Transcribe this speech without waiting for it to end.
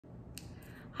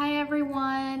Hi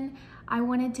everyone! I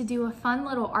wanted to do a fun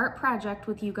little art project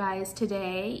with you guys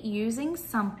today using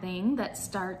something that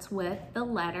starts with the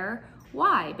letter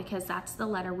Y because that's the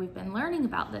letter we've been learning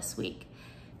about this week.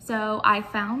 So I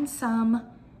found some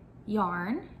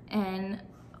yarn in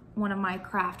one of my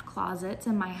craft closets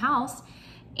in my house,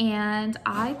 and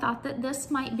I thought that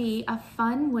this might be a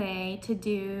fun way to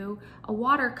do a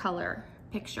watercolor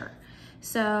picture.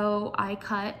 So I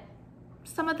cut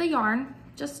some of the yarn,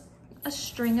 just a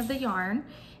string of the yarn,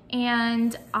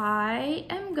 and I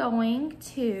am going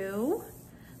to,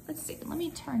 let's see, let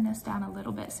me turn this down a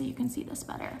little bit so you can see this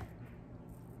better.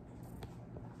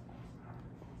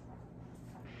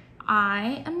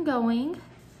 I am going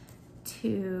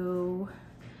to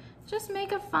just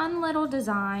make a fun little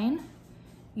design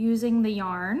using the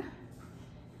yarn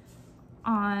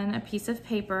on a piece of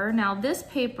paper. Now this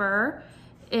paper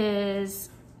is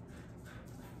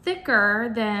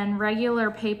thicker than regular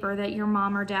paper that your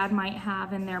mom or dad might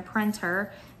have in their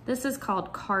printer. This is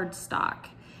called cardstock,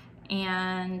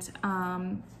 and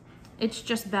it's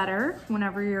just better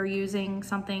whenever you're using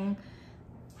something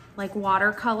like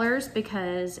watercolors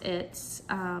because it's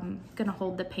gonna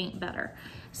hold the paint better.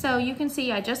 So you can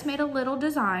see I just made a little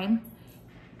design.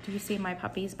 Do you see my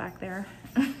puppies back there?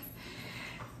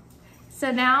 So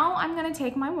now I'm gonna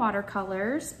take my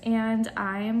watercolors and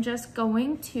I am just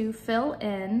going to fill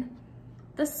in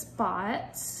the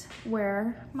spots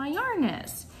where my yarn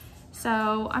is.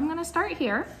 So I'm gonna start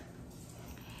here,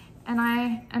 and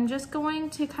I am just going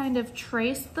to kind of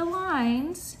trace the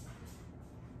lines,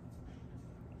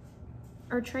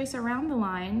 or trace around the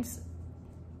lines.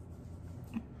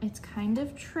 It's kind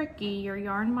of tricky. Your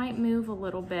yarn might move a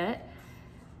little bit,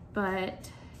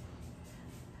 but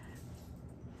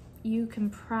you can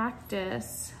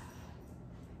practice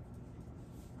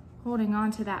holding on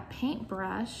to that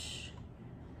paintbrush.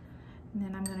 And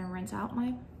then I'm gonna rinse out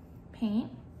my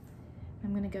paint.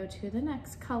 I'm gonna go to the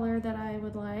next color that I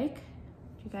would like.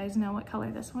 Do you guys know what color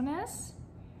this one is?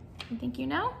 You think you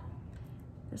know?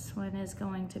 This one is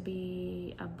going to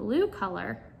be a blue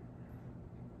color.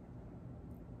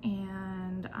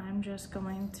 And I'm just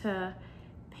going to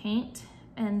paint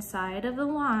inside of the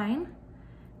line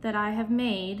that I have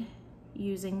made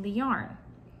using the yarn.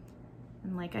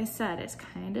 And like I said, it's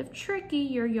kind of tricky.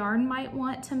 Your yarn might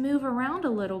want to move around a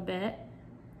little bit,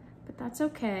 but that's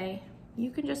okay.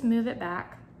 You can just move it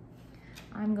back.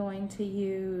 I'm going to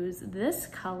use this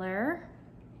color.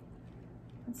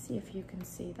 Let's see if you can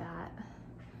see that.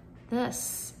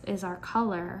 This is our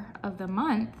color of the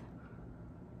month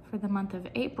for the month of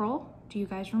April. Do you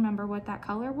guys remember what that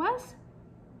color was?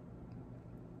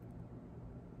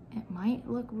 It might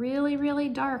look really, really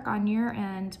dark on your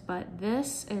end, but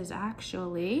this is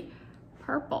actually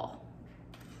purple.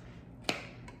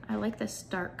 I like this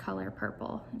dark color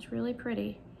purple. It's really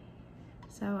pretty.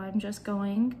 So I'm just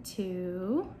going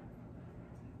to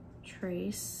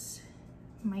trace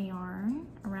my yarn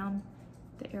around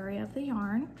the area of the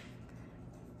yarn.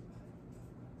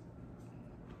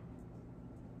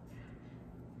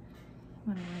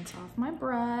 I'm gonna rinse off my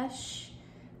brush.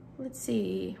 Let's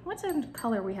see, what's a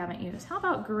color we haven't used? How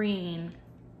about green?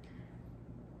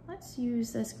 Let's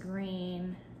use this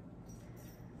green.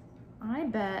 I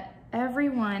bet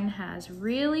everyone has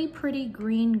really pretty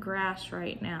green grass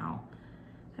right now.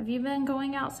 Have you been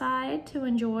going outside to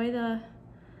enjoy the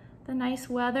nice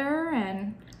weather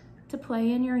and to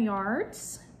play in your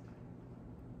yards?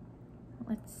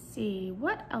 Let's see,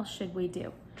 what else should we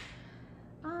do?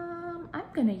 I'm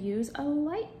gonna use a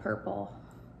light purple.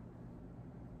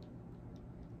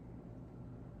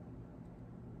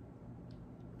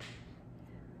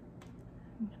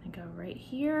 I'm gonna go right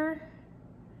here.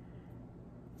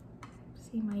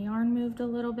 See, my yarn moved a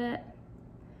little bit.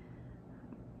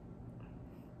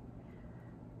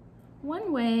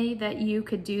 One way that you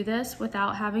could do this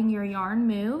without having your yarn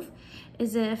move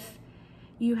is if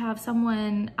you have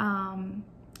someone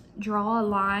draw a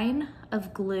line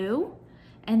of glue,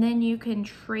 and then you can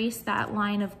trace that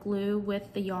line of glue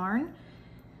with the yarn.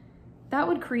 That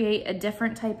would create a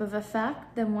different type of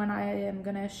effect than what I am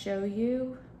gonna show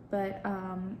you. But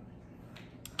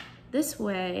this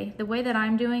way, the way that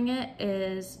I'm doing it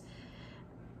is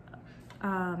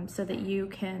so that you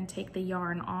can take the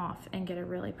yarn off and get a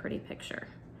really pretty picture.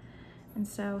 And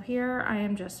so here I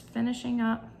am just finishing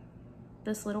up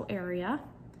this little area,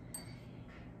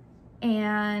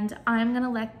 and I'm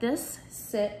gonna let this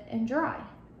sit and dry.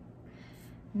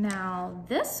 Now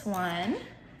this one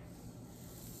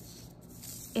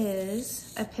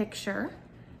is a picture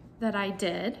that I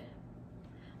did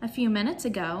a few minutes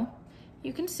ago.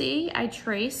 You can see I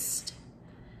traced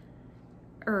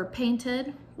or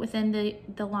painted within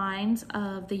the lines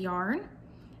of the yarn.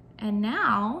 And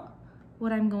now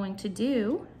what I'm going to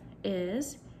do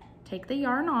is take the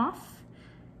yarn off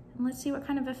and let's see what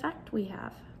kind of effect we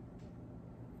have.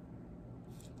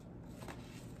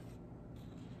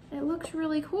 It looks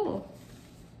really cool.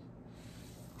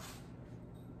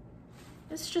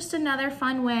 It's just another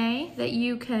fun way that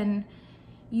you can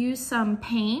use some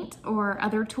paint or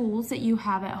other tools that you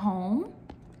have at home.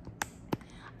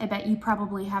 I bet you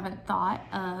probably haven't thought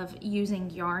of using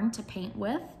yarn to paint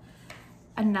with.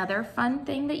 Another fun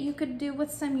thing that you could do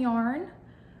with some yarn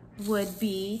would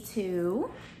be to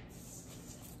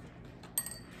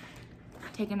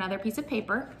take another piece of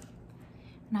paper,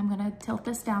 and I'm gonna tilt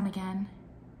this down again.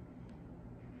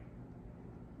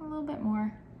 A little bit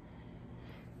more.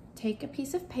 Take a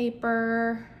piece of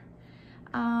paper.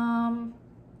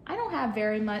 I don't have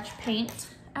very much paint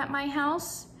at my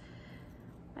house.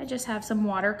 I just have some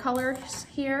watercolors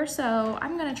here, so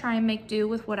I'm gonna try and make do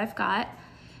with what I've got.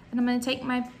 And I'm gonna take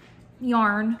my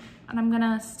yarn and I'm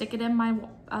gonna stick it in my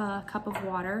cup of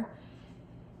water.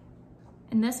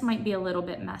 And this might be a little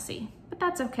bit messy, but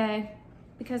that's okay,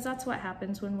 because that's what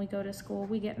happens when we go to school,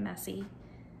 we get messy.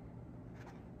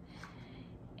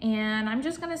 And I'm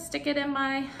just gonna stick it in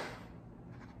my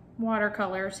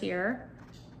watercolors here.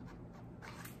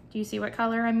 Do you see what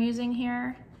color I'm using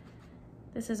here?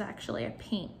 This is actually a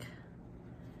pink.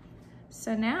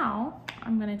 So now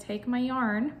I'm gonna take my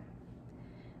yarn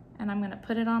and I'm gonna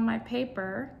put it on my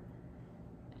paper,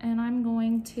 and I'm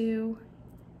going to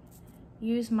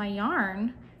use my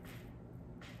yarn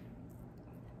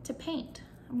to paint.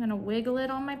 I'm gonna wiggle it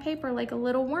on my paper like a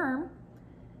little worm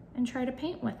and try to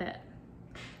paint with it.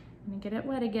 I'm gonna get it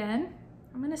wet again.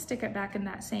 I'm gonna stick it back in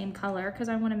that same color because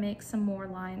I wanna make some more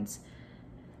lines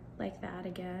like that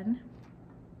again.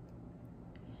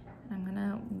 I'm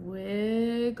gonna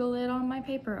wiggle it on my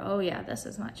paper. Oh yeah, this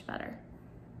is much better.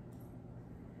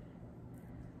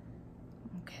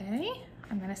 Okay,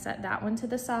 I'm gonna set that one to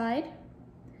the side.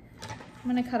 I'm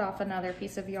gonna cut off another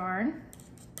piece of yarn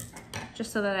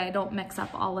just so that I don't mix up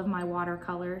all of my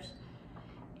watercolors.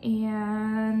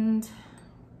 And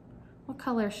what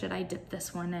color should I dip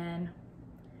this one in?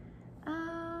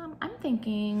 I'm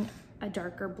thinking a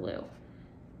darker blue.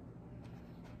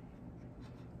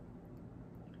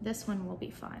 This one will be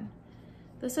fun.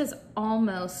 This is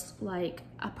almost like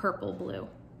a purple blue.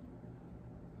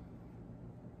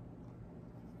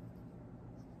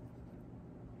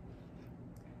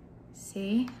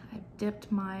 See, I've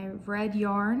dipped my red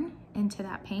yarn into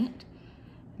that paint.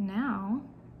 Now,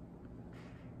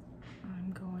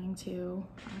 I'm going to,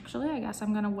 actually, I guess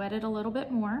I'm gonna wet it a little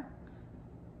bit more.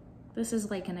 This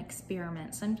is like an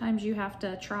experiment. Sometimes you have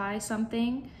to try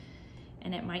something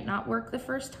and it might not work the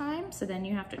first time, so then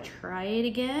you have to try it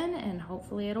again and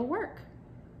hopefully it'll work.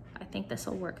 I think this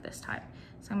will work this time.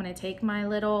 So I'm gonna take my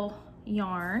little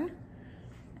yarn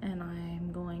and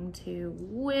I'm going to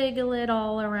wiggle it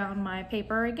all around my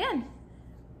paper again.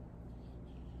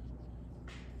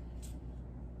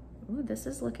 Ooh, this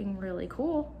is looking really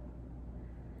cool.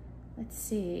 Let's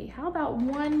see, how about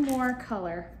one more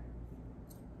color?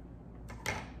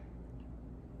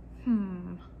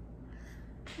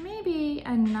 Maybe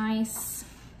a nice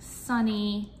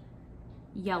sunny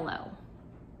yellow.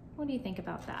 What do you think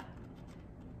about that?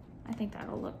 I think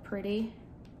that'll look pretty.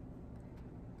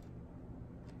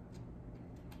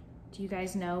 Do you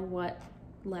guys know what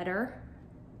letter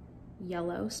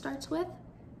yellow starts with?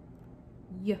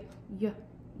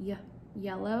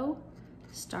 Yellow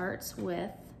starts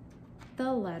with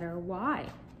the letter Y,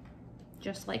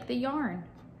 just like the yarn.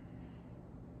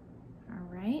 All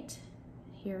right,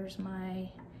 here's my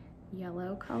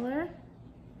yellow color.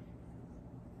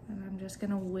 And I'm just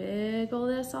gonna wiggle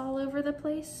this all over the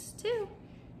place too.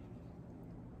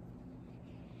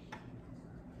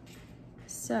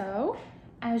 So,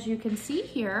 as you can see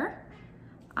here,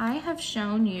 I have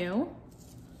shown you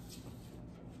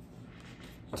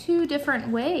 2 different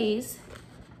ways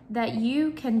that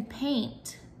you can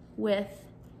paint with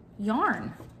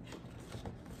yarn.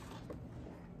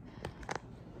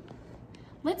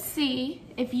 Let's see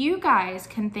if you guys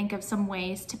can think of some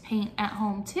ways to paint at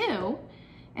home too,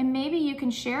 and maybe you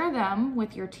can share them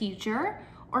with your teacher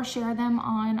or share them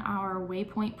on our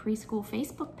Waypoint Preschool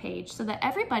Facebook page so that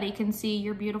everybody can see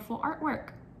your beautiful artwork.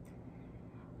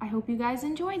 I hope you guys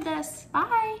enjoyed this.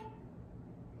 Bye.